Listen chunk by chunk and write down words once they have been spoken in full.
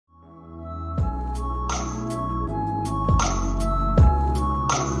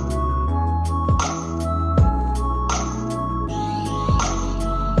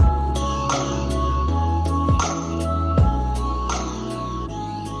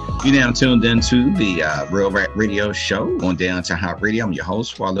You now tuned into the Real Rap Radio Show on Down to Hot Radio. I'm your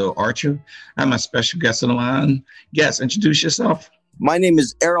host, Waldo Archer. I have my special guest on the line. Guest, introduce yourself. My name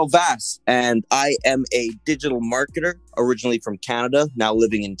is Errol Vas, and I am a digital marketer, originally from Canada, now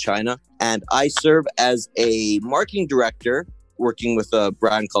living in China. And I serve as a marketing director, working with a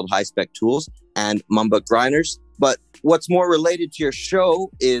brand called High Spec Tools and Mamba Grinders. But what's more related to your show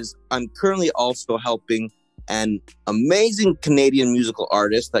is I'm currently also helping an amazing Canadian musical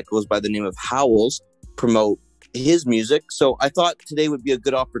artist that goes by the name of Howells promote his music. So I thought today would be a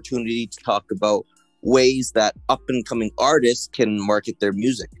good opportunity to talk about ways that up-and-coming artists can market their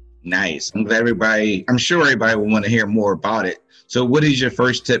music. Nice. I'm sure everybody will want to hear more about it. So what is your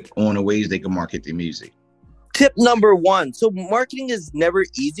first tip on the ways they can market their music? Tip number one. So marketing is never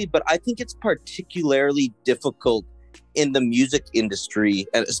easy, but I think it's particularly difficult in the music industry,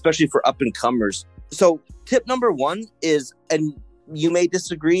 and especially for up-and-comers. So tip number one is, and you may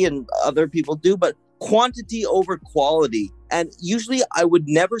disagree and other people do, but quantity over quality. And usually I would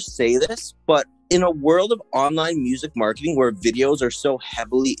never say this, but in a world of online music marketing where videos are so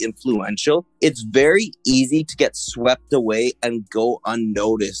heavily influential, it's very easy to get swept away and go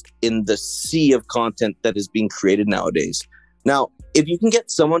unnoticed in the sea of content that is being created nowadays. Now, if you can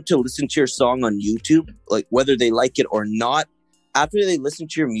get someone to listen to your song on YouTube, like whether they like it or not, after they listen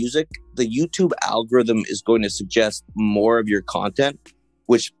to your music, the YouTube algorithm is going to suggest more of your content,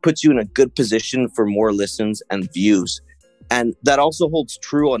 which puts you in a good position for more listens and views. And that also holds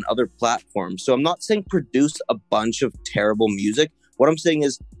true on other platforms. So I'm not saying produce a bunch of terrible music. What I'm saying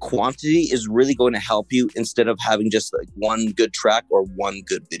is quantity is really going to help you instead of having just like one good track or one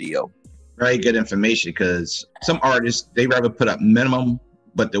good video. Very good information, because some artists, they rather put up minimum,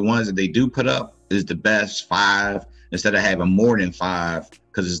 but the ones that they do put up is the best 5 instead of having more than 5,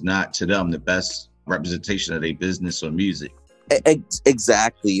 because it's not to them the best representation of their business or music.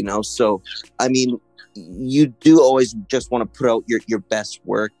 Exactly. So I mean, you do always just want to put out your best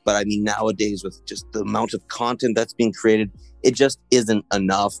work, but I mean, nowadays with just the amount of content that's being created, it just isn't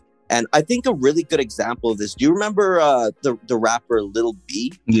enough. And I think a really good example of this, do you remember the rapper Lil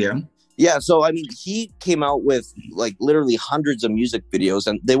B? Yeah, so I mean, he came out with like literally hundreds of music videos,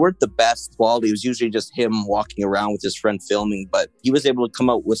 and they weren't the best quality. It was usually just him walking around with his friend filming, but he was able to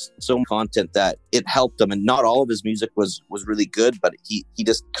come out with so much content that it helped him. And not all of his music was really good, but he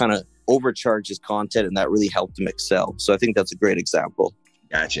just kind of overcharged his content, and that really helped him excel. So I think that's a great example.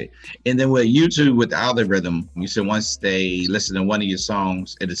 Gotcha. And then with YouTube, with the algorithm, you said once they listen to one of your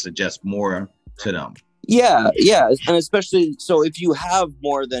songs, it'll suggest more to them. Yeah. And especially, so if you have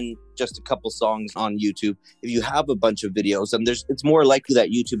more than just a couple songs on YouTube, if you have a bunch of videos, and it's more likely that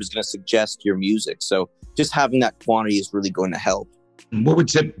YouTube is going to suggest your music. So just having that quantity is really going to help. What would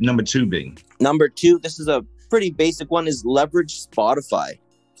tip number 2 be? Number 2, this is a pretty basic one, is leverage Spotify.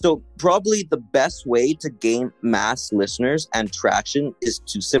 So probably the best way to gain mass listeners and traction is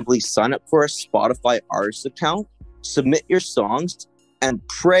to simply sign up for a Spotify artist account, submit your songs, and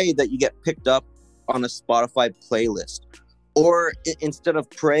pray that you get picked up on a Spotify playlist. Or instead of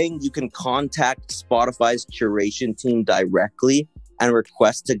praying, you can contact Spotify's curation team directly and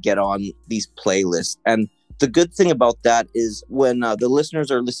request to get on these playlists. And the good thing about that is when the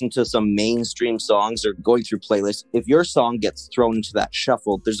listeners are listening to some mainstream songs or going through playlists, if your song gets thrown into that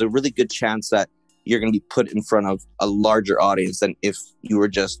shuffle, there's a really good chance that you're going to be put in front of a larger audience than if you were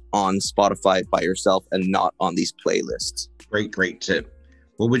just on Spotify by yourself and not on these playlists. Great tip.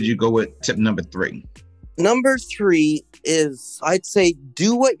 What would you go with tip number 3? Number 3 is, I'd say,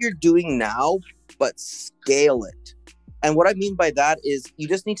 do what you're doing now, but scale it. And what I mean by that is you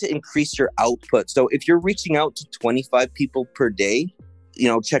just need to increase your output. So if you're reaching out to 25 people per day,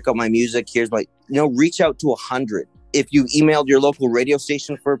 check out my music, here's my, reach out to 100. If you emailed your local radio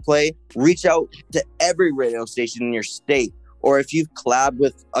station for a play, reach out to every radio station in your state. Or if you've collabed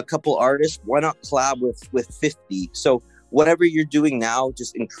with a couple artists, why not collab with 50? So whatever you're doing now,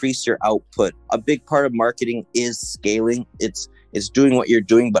 just increase your output. A big part of marketing is scaling. It's doing what you're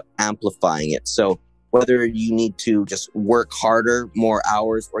doing, but amplifying it. So whether you need to just work harder, more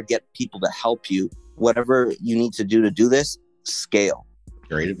hours, or get people to help you, whatever you need to do this, scale.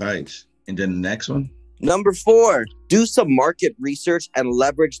 Great advice. And then the next one? Number 4, do some market research and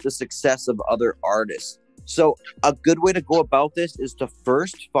leverage the success of other artists. So a good way to go about this is to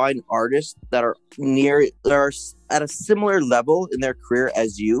first find artists that are at a similar level in their career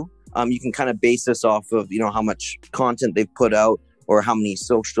as you. You can kind of base this off of, how much content they've put out or how many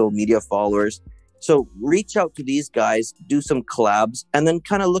social media followers. So reach out to these guys, do some collabs, and then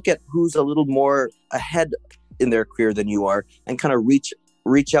kind of look at who's a little more ahead in their career than you are, and kind of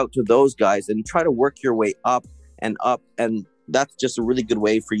reach out to those guys and try to work your way up and that's just a really good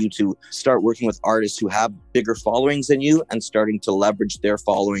way for you to start working with artists who have bigger followings than you and starting to leverage their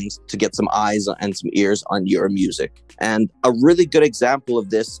followings to get some eyes and some ears on your music. And a really good example of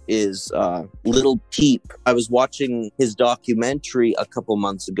this is Lil Peep. I was watching his documentary a couple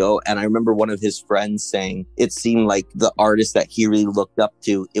months ago, and I remember one of his friends saying it seemed like the artist that he really looked up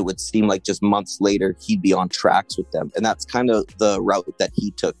to, it would seem like just months later he'd be on tracks with them. And that's kind of the route that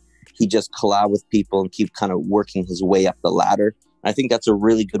he took. He just collab with people and keep kind of working his way up the ladder. I think that's a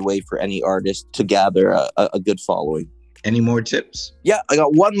really good way for any artist to gather a good following. Any more tips? Yeah, I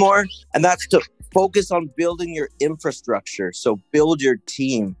got one more, and that's to focus on building your infrastructure. So build your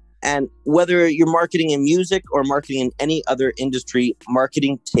team. And whether you're marketing in music or marketing in any other industry,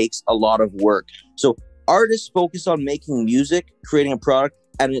 marketing takes a lot of work. So artists focus on making music, creating a product,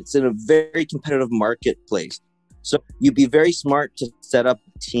 and it's in a very competitive marketplace. So you'd be very smart to set up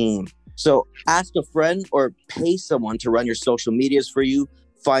a team. So ask a friend or pay someone to run your social medias for you.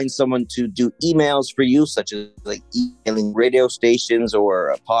 Find someone to do emails for you, such as like emailing radio stations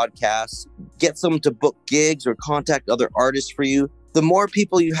or podcasts. Get someone to book gigs or contact other artists for you. The more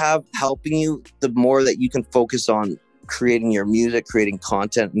people you have helping you, the more that you can focus on creating your music, creating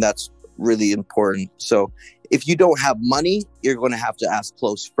content, and that's really important. So if you don't have money, you're going to have to ask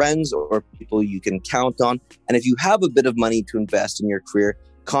close friends or people you can count on. And if you have a bit of money to invest in your career,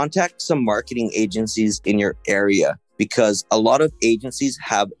 contact some marketing agencies in your area, because a lot of agencies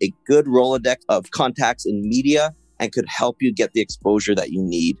have a good Rolodex of contacts in media and could help you get the exposure that you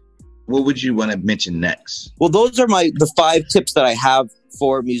need. What would you want to mention next? Well, those are the 5 tips that I have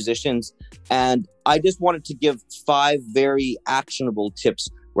for musicians. And I just wanted to give 5 very actionable tips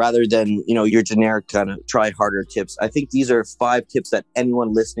rather than, your generic kind of try harder tips. I think these are 5 tips that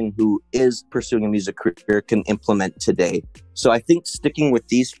anyone listening who is pursuing a music career can implement today. So I think sticking with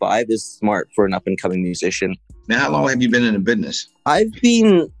these 5 is smart for an up-and-coming musician. Now, how long have you been in the business? I've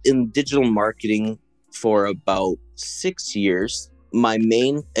been in digital marketing for about 6 years. My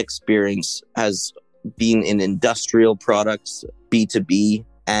main experience has been in industrial products, B2B,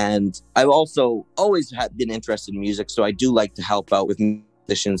 and I've also always been interested in music. So I do like to help out with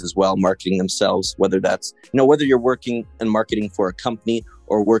musicians as well, marketing themselves, whether that's, whether you're working in marketing for a company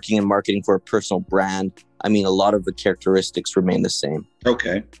or working in marketing for a personal brand. I mean, a lot of the characteristics remain the same.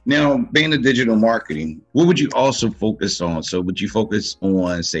 Okay. Now, being in digital marketing, what would you also focus on? So would you focus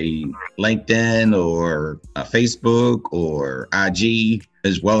on, say, LinkedIn or Facebook or IG,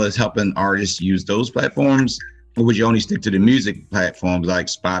 as well as helping artists use those platforms? Or would you only stick to the music platforms like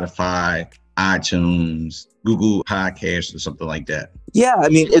Spotify, iTunes, Google Podcasts, or something like that? Yeah, I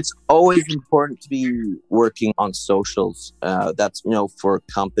mean, it's always important to be working on socials. That's, for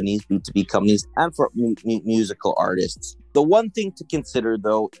companies, B2B companies, and for musical artists. The one thing to consider,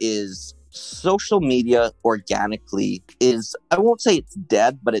 though, is social media organically is, I won't say it's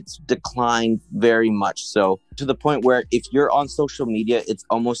dead, but it's declined very much so, to the point where if you're on social media, it's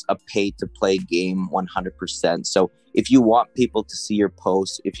almost a pay-to-play game 100%. So if you want people to see your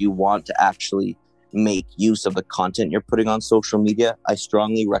posts, if you want to actually make use of the content you're putting on social media, I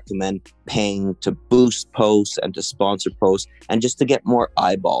strongly recommend paying to boost posts and to sponsor posts and just to get more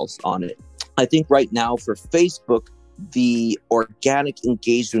eyeballs on it. I think right now for Facebook, the organic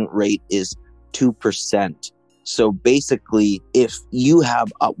engagement rate is 2%. So basically, if you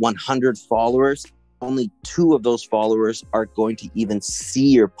have 100 followers, only 2 of those followers are going to even see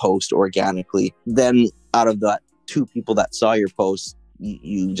your post organically. Then out of that 2 people that saw your post,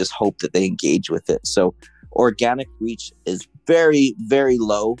 you just hope that they engage with it. So organic reach is very, very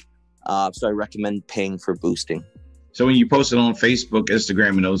low. So I recommend paying for boosting. So when you post it on Facebook,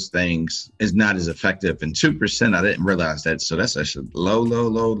 Instagram, and those things, it's not as effective. And 2%, I didn't realize that. So that's actually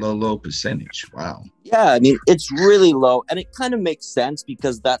low percentage. Wow. Yeah, I mean, it's really low. And it kind of makes sense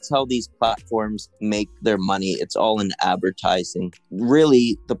because that's how these platforms make their money. It's all in advertising.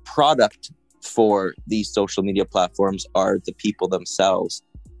 Really, the product for these social media platforms are the people themselves,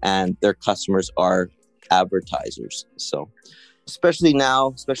 and their customers are advertisers. So especially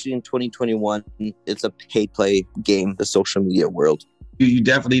now, especially in 2021, it's a pay-play game, the social media world. You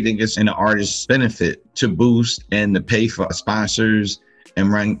definitely think it's in the artist's benefit to boost and to pay for sponsors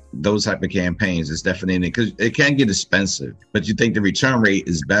and run those type of campaigns. It's definitely in it because it can get expensive, but you think the return rate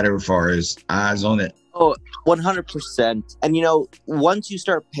is better as far as eyes on it? Oh, 100%. And once you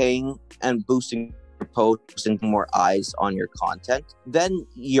start paying and boosting your posts and more eyes on your content, then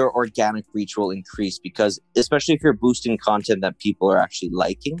your organic reach will increase, because especially if you're boosting content that people are actually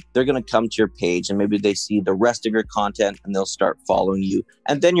liking, they're going to come to your page and maybe they see the rest of your content and they'll start following you,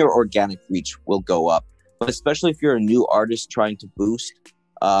 and then your organic reach will go up. But especially if you're a new artist trying to boost,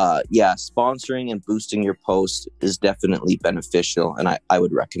 yeah, sponsoring and boosting your post is definitely beneficial, and I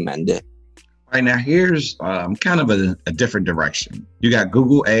would recommend it. All right, now here's kind of a different direction. You got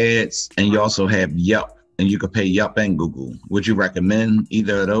Google Ads, and you also have Yelp, and you could pay Yelp and Google. Would you recommend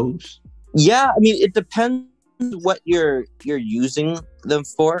either of those? Yeah, I mean, it depends what you're using them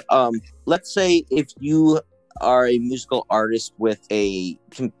for. Let's say if you are a musical artist with a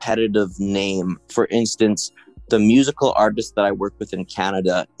competitive name, for instance, the musical artist that I work with in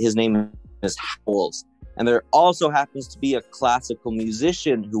Canada, his name is Howells, and there also happens to be a classical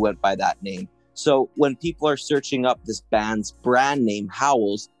musician who went by that name. So when people are searching up this band's brand name,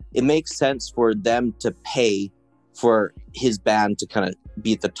 Howells, it makes sense for them to pay for his band to kind of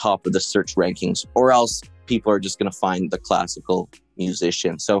be at the top of the search rankings, or else people are just going to find the classical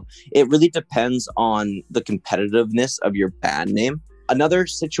musician. So it really depends on the competitiveness of your band name. Another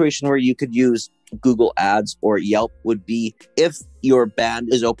situation where you could use Google Ads or Yelp would be if your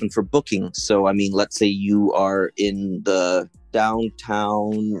band is open for booking. So, I mean, let's say you are in the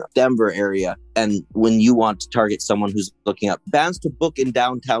downtown Denver area, and when you want to target someone who's looking up bands to book in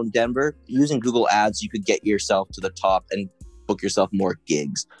downtown Denver, using Google Ads, you could get yourself to the top and book yourself more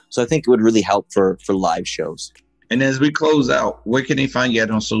gigs. So I think it would really help for live shows. And as we close out, where can they find you at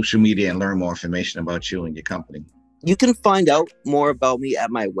on social media and learn more information about you and your company? You can find out more about me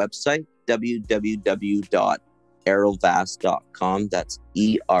at my website, www.errolvas.com. That's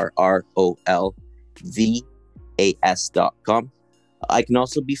ERROLVAS.com. I can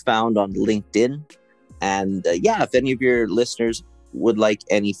also be found on LinkedIn. And yeah, if any of your listeners would like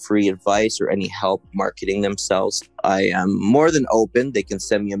any free advice or any help marketing themselves, I am more than open. They can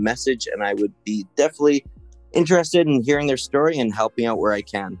send me a message, and I would be definitely interested in hearing their story and helping out where I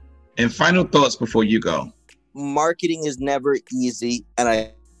can. And final thoughts before you go. Marketing is never easy, and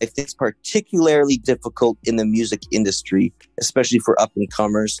I think it's particularly difficult in the music industry, especially for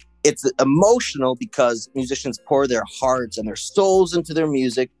up-and-comers. It's emotional because musicians pour their hearts and their souls into their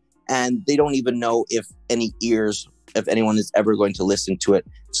music, and they don't even know if anyone is ever going to listen to it.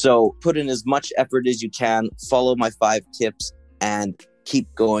 So put in as much effort as you can, follow my 5 tips, and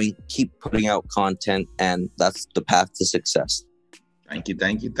keep going, keep putting out content, and that's the path to success. Thank you.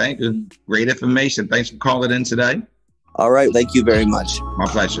 Great information. Thanks for calling in today. All right. Thank you very much. My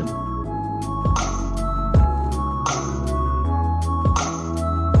pleasure.